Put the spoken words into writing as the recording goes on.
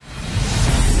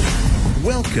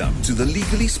Welcome to the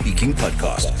Legally Speaking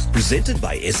podcast, presented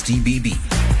by STBB.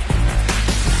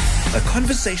 A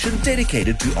conversation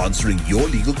dedicated to answering your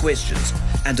legal questions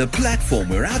and a platform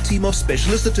where our team of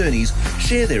specialist attorneys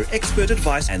share their expert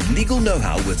advice and legal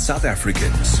know-how with South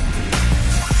Africans.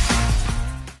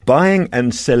 Buying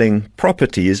and selling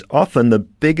property is often the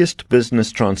biggest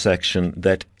business transaction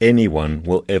that anyone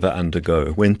will ever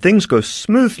undergo. When things go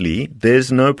smoothly,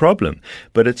 there's no problem.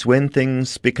 But it's when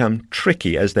things become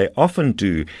tricky, as they often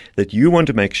do, that you want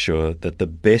to make sure that the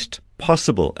best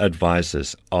possible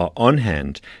advisors are on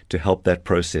hand to help that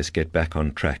process get back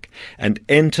on track. And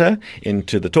enter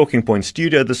into the Talking Point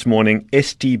studio this morning,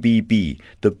 STBB,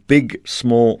 the big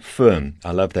small firm.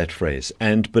 I love that phrase.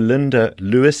 And Belinda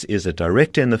Lewis is a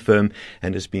director in the firm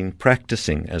and has been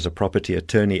practicing as a property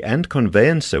attorney and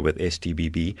conveyancer with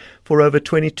STBB for over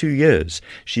 22 years.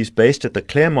 She's based at the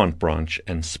Claremont branch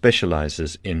and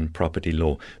specializes in property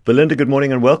law. Belinda, good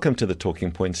morning and welcome to the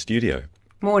Talking Point studio.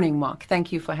 Morning, Mark.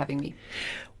 Thank you for having me.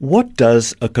 What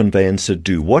does a conveyancer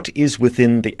do? What is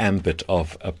within the ambit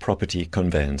of a property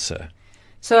conveyancer?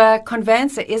 So a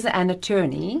conveyancer is an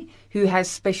attorney who has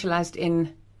specialized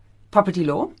in property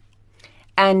law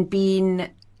and been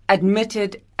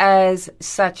admitted as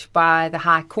such by the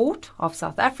High Court of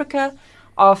South Africa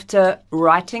after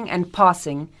writing and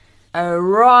passing a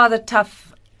rather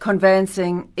tough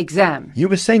conveyancing exam. You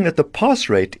were saying that the pass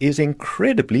rate is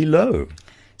incredibly low.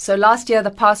 So last year,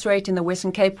 the pass rate in the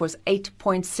Western Cape was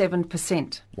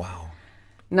 8.7%. Wow.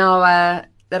 Now,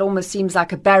 that almost seems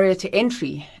like a barrier to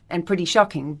entry and pretty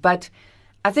shocking. But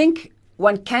I think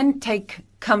one can take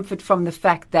comfort from the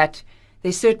fact that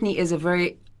there certainly is a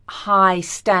very high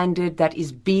standard that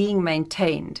is being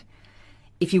maintained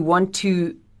if you want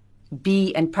to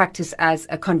be and practice as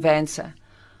a conveyancer.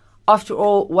 After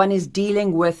all, one is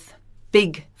dealing with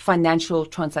big financial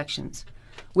transactions.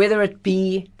 Whether it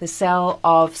be the sale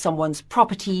of someone's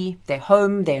property, their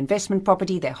home, their investment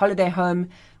property, their holiday home,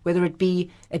 whether it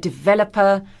be a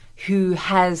developer who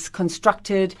has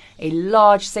constructed a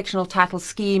large sectional title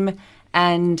scheme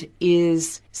and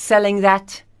is selling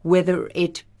that, whether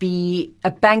it be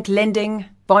a bank lending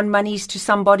bond monies to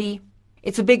somebody.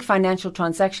 It's a big financial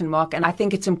transaction, Mark, and I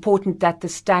think it's important that the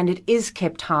standard is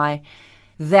kept high.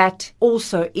 That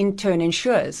also in turn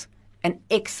ensures an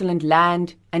excellent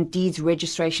land and deeds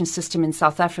registration system in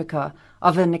South Africa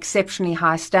of an exceptionally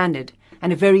high standard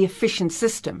and a very efficient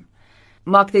system.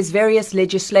 Mark, there's various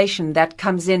legislation that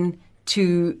comes in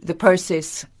to the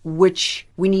process which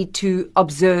we need to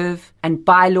observe, and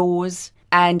bylaws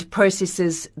and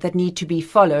processes that need to be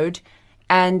followed.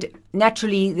 And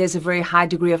naturally, there's a very high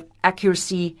degree of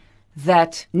accuracy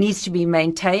that needs to be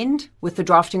maintained with the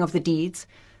drafting of the deeds.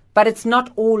 But it's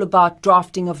not all about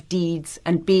drafting of deeds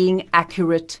and being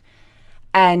accurate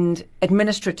and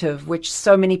administrative, which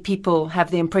so many people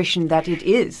have the impression that it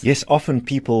is. Yes, often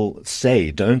people say,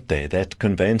 don't they, that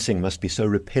conveyancing must be so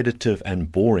repetitive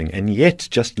and boring. And yet,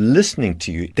 just listening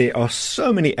to you, there are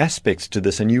so many aspects to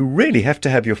this, and you really have to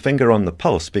have your finger on the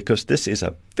pulse because this is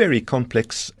a very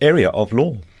complex area of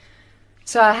law.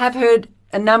 So I have heard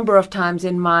a number of times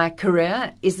in my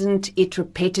career, isn't it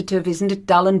repetitive? Isn't it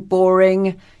dull and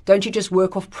boring? Don't you just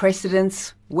work off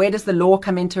precedents? Where does the law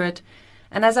come into it?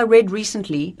 And as I read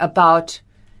recently about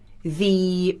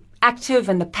the active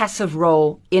and the passive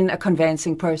role in a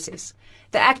conveyancing process,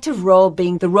 the active role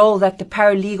being the role that the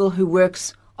paralegal who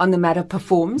works on the matter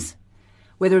performs,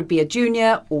 whether it be a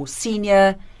junior or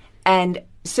senior, and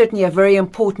certainly a very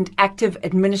important active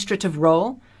administrative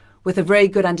role, with a very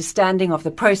good understanding of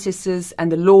the processes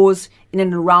and the laws in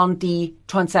and around the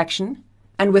transaction.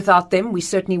 And without them, we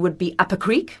certainly would be up a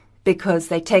creek because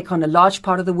they take on a large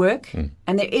part of the work,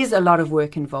 and there is a lot of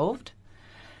work involved.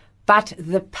 But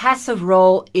the passive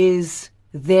role is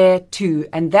there too,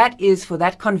 and that is for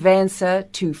that conveyancer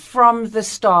to, from the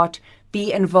start,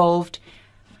 be involved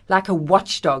like a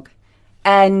watchdog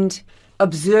and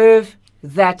observe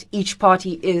that each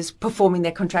party is performing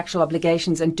their contractual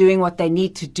obligations and doing what they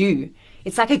need to do.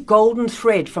 It's like a golden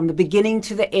thread from the beginning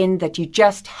to the end that you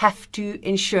just have to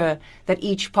ensure that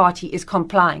each party is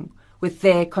complying with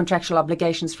their contractual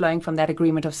obligations flowing from that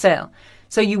agreement of sale.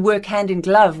 So you work hand in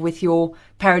glove with your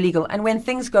paralegal. And when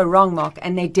things go wrong, Mark,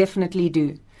 and they definitely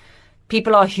do,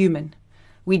 people are human.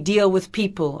 We deal with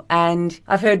people. And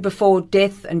I've heard before,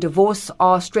 death and divorce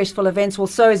are stressful events. Well,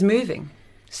 so is moving.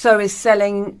 So is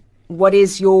selling what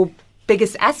is your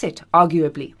biggest asset,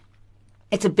 arguably.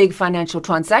 It's a big financial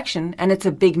transaction and it's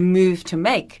a big move to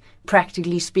make,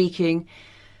 practically speaking.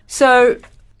 So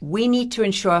we need to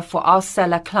ensure for our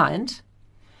seller client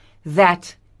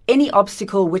that any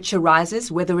obstacle which arises,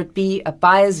 whether it be a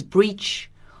buyer's breach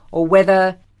or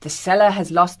whether the seller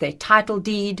has lost their title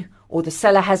deed, or the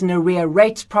seller has an arrear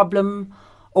rates problem,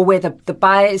 or where the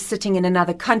buyer is sitting in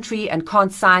another country and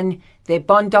can't sign their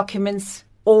bond documents,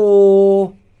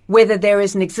 or whether there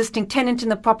is an existing tenant in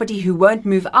the property who won't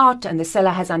move out and the seller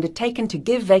has undertaken to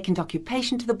give vacant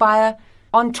occupation to the buyer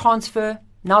on transfer.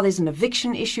 Now there's an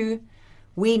eviction issue.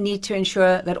 We need to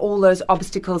ensure that all those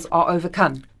obstacles are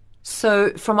overcome.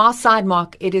 So from our side,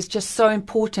 Mark, it is just so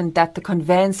important that the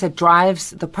conveyancer drives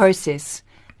the process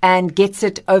and gets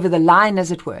it over the line,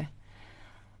 as it were.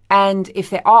 And if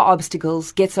there are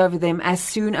obstacles, gets over them as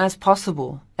soon as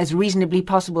possible, as reasonably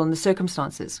possible in the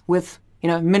circumstances, with,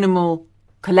 minimal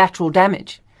collateral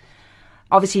damage.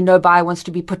 Obviously, no buyer wants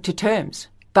to be put to terms.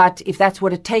 But if that's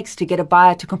what it takes to get a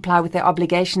buyer to comply with their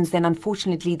obligations, then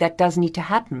unfortunately that does need to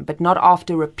happen, but not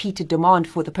after repeated demand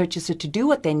for the purchaser to do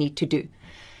what they need to do.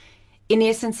 In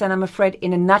essence, and I'm afraid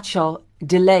in a nutshell,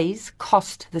 delays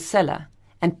cost the seller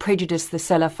and prejudice the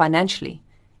seller financially.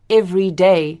 Every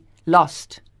day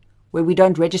lost where we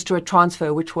don't register a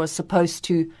transfer which was supposed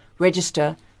to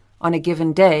register on a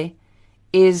given day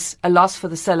is a loss for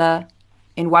the seller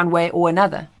in one way or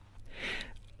another.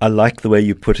 I like the way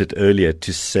you put it earlier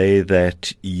to say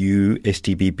that you,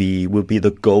 STBB, will be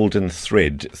the golden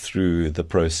thread through the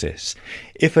process.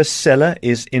 If a seller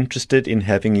is interested in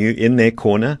having you in their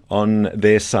corner, on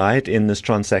their side in this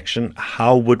transaction,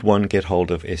 how would one get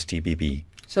hold of STBB?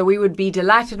 So we would be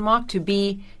delighted, Mark, to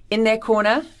be in their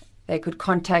corner. They could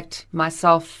contact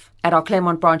myself at our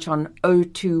Claremont branch on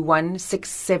 021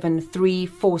 673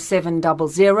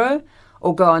 4700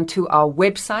 or go onto our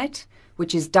website,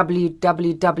 which is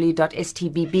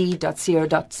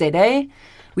www.stbb.co.za.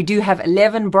 We do have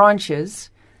 11 branches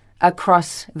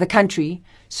across the country,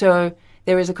 so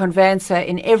there is a conveyancer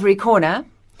in every corner,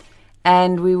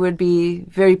 and we would be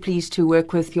very pleased to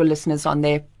work with your listeners on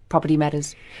their property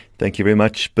matters. Thank you very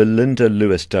much. Belinda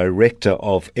Lewis, Director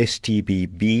of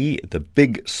STBB, the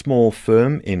big small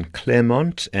firm in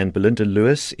Claremont. And Belinda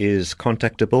Lewis is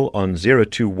contactable on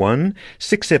 021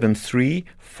 673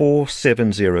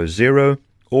 4700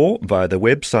 or via the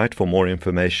website for more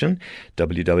information,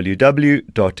 www.stbb.co.za.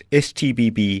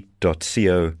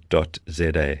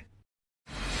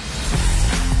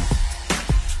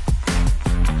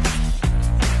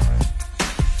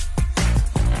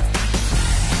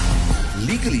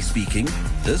 Legally speaking,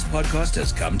 this podcast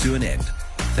has come to an end.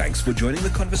 Thanks for joining the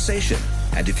conversation.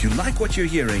 And if you like what you're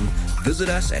hearing, visit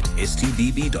us at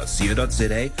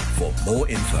stbb.co.za for more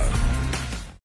info.